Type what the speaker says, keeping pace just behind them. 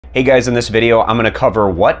Hey guys, in this video, I'm going to cover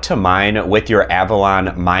what to mine with your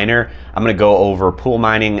Avalon miner. I'm going to go over pool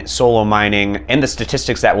mining, solo mining, and the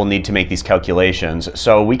statistics that we'll need to make these calculations.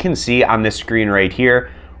 So we can see on this screen right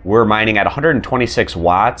here, we're mining at 126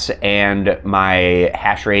 watts and my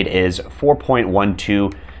hash rate is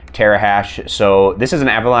 4.12 terahash. So this is an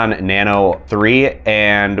Avalon Nano 3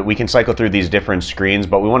 and we can cycle through these different screens,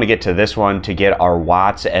 but we want to get to this one to get our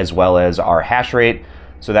watts as well as our hash rate,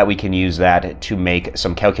 so that we can use that to make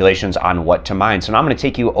some calculations on what to mine. So now I'm going to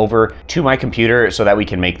take you over to my computer so that we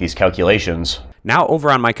can make these calculations. Now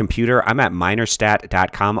over on my computer, I'm at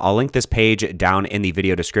minerstat.com. I'll link this page down in the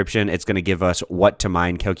video description. It's going to give us what to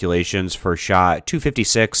mine calculations for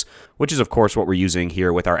SHA-256, which is of course what we're using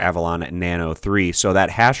here with our Avalon Nano 3. So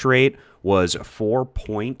that hash rate was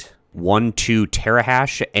 4.12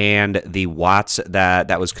 terahash, and the watts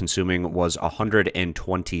that was consuming was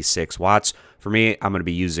 126 watts. For me, I'm going to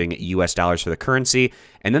be using US dollars for the currency.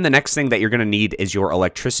 And then the next thing that you're going to need is your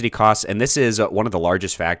electricity costs. And this is one of the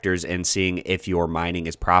largest factors in seeing if your mining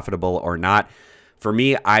is profitable or not. For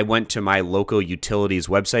me, I went to my local utilities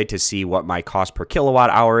website to see what my cost per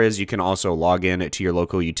kilowatt hour is. You can also log in to your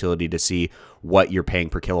local utility to see what you're paying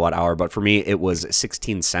per kilowatt hour. But for me, it was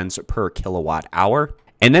 16 cents per kilowatt hour.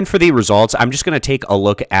 And then for the results, I'm just going to take a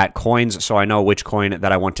look at coins so I know which coin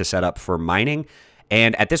that I want to set up for mining.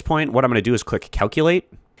 And at this point, what I'm going to do is click calculate.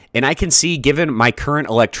 And I can see, given my current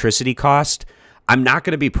electricity cost, I'm not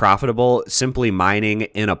going to be profitable simply mining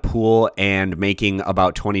in a pool and making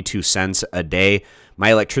about 22 cents a day.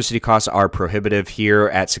 My electricity costs are prohibitive here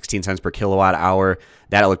at 16 cents per kilowatt hour.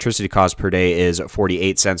 That electricity cost per day is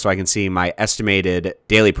 48 cents. So I can see my estimated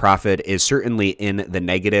daily profit is certainly in the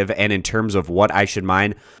negative. And in terms of what I should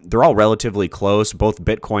mine, they're all relatively close. Both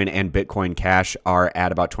Bitcoin and Bitcoin Cash are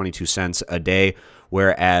at about 22 cents a day,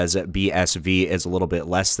 whereas BSV is a little bit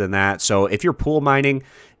less than that. So if you're pool mining,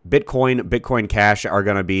 Bitcoin Cash are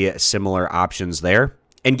going to be similar options there.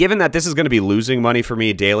 And given that this is going to be losing money for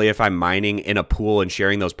me daily if I'm mining in a pool and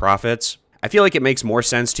sharing those profits, I feel like it makes more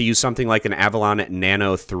sense to use something like an Avalon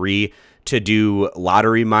Nano 3 to do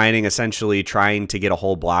lottery mining, essentially trying to get a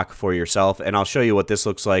whole block for yourself. And I'll show you what this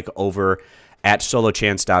looks like over at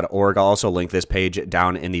solochance.org. I'll also link this page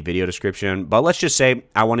down in the video description. But let's just say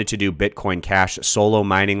I wanted to do Bitcoin Cash solo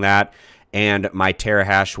mining that, and my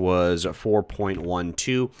terahash was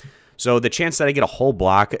 4.12. So the chance that I get a whole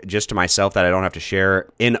block just to myself that I don't have to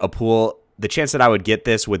share in a pool, the chance that I would get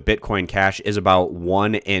this with Bitcoin Cash is about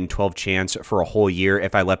 1 in 12 chance for a whole year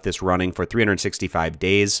if I left this running for 365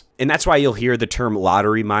 days. And that's why you'll hear the term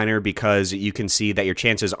lottery miner, because you can see that your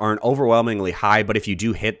chances aren't overwhelmingly high, but if you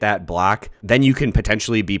do hit that block, then you can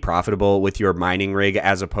potentially be profitable with your mining rig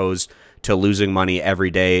as opposed to losing money every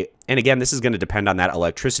day. And again, this is going to depend on that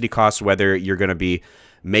electricity cost, whether you're going to be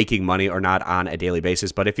making money or not on a daily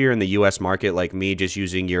basis. But if you're in the US market like me, just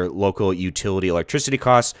using your local utility electricity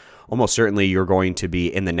costs, almost certainly you're going to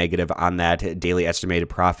be in the negative on that daily estimated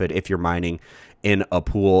profit if you're mining in a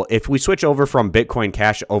pool. If we switch over from Bitcoin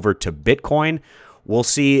Cash over to Bitcoin, we'll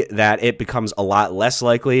see that it becomes a lot less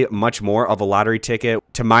likely, much more of a lottery ticket,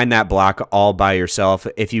 to mine that block all by yourself.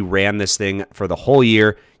 If you ran this thing for the whole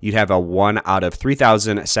year, you'd have a 1 out of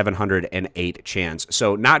 3,708 chance.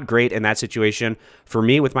 So not great in that situation. For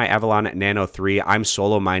me, with my Avalon Nano 3, I'm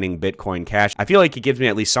solo mining Bitcoin Cash. I feel like it gives me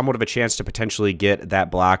at least somewhat of a chance to potentially get that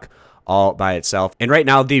block all by itself. And right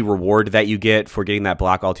now, the reward that you get for getting that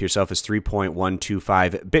block all to yourself is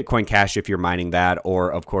 3.125 Bitcoin Cash if you're mining that.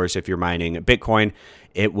 Or, of course, if you're mining Bitcoin,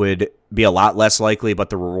 it would be a lot less likely, but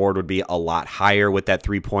the reward would be a lot higher with that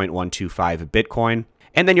 3.125 Bitcoin.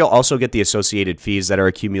 And then you'll also get the associated fees that are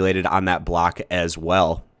accumulated on that block as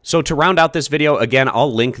well. So to round out this video, again,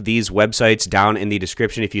 I'll link these websites down in the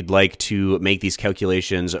description if you'd like to make these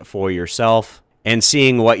calculations for yourself, and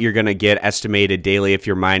seeing what you're going to get estimated daily if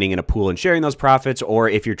you're mining in a pool and sharing those profits, or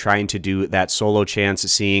if you're trying to do that solo chance,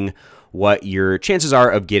 seeing what your chances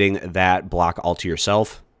are of getting that block all to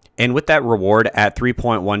yourself. And with that reward at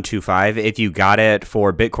 3.125, if you got it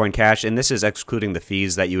for Bitcoin Cash, and this is excluding the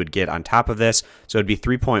fees that you would get on top of this, so it'd be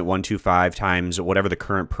 3.125 times whatever the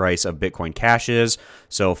current price of Bitcoin Cash is.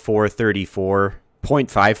 So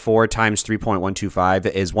 434.54 times 3.125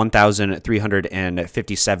 is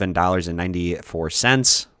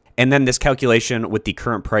 $1,357.94. And then this calculation with the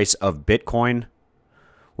current price of Bitcoin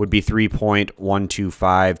would be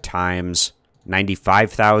 3.125 times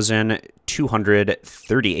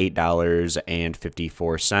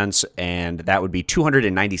 95,238.54, and that would be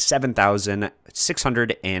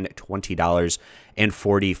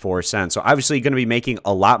 $297,620.44. So obviously you're going to be making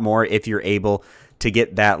a lot more if you're able to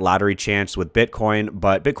get that lottery chance with Bitcoin,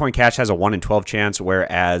 but Bitcoin Cash has a 1 in 12 chance,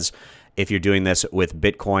 whereas if you're doing this with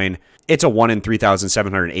Bitcoin. It's a 1 in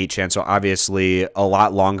 3,708 chance, so obviously a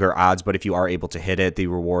lot longer odds, but if you are able to hit it, the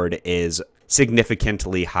reward is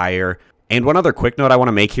significantly higher. And one other quick note I want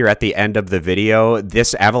to make here at the end of the video,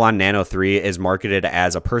 this Avalon Nano 3 is marketed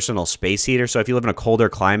as a personal space heater. So if you live in a colder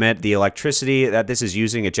climate, the electricity that this is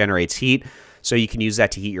using, it generates heat. So you can use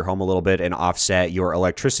that to heat your home a little bit and offset your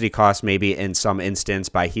electricity costs maybe in some instance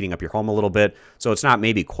by heating up your home a little bit. So it's not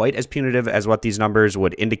maybe quite as punitive as what these numbers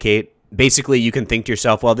would indicate. Basically, you can think to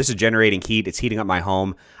yourself, well, this is generating heat. It's heating up my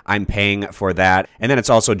home. I'm paying for that. And then it's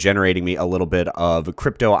also generating me a little bit of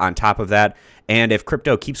crypto on top of that. And if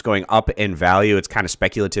crypto keeps going up in value, it's kind of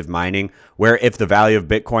speculative mining, where if the value of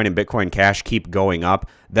Bitcoin and Bitcoin Cash keep going up,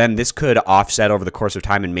 then this could offset over the course of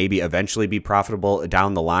time and maybe eventually be profitable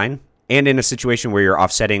down the line. And in a situation where you're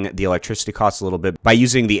offsetting the electricity costs a little bit by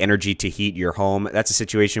using the energy to heat your home, that's a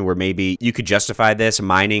situation where maybe you could justify this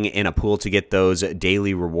mining in a pool to get those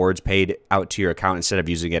daily rewards paid out to your account instead of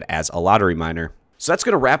using it as a lottery miner. So that's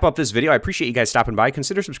going to wrap up this video. I appreciate you guys stopping by.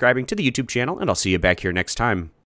 Consider subscribing to the YouTube channel, and I'll see you back here next time.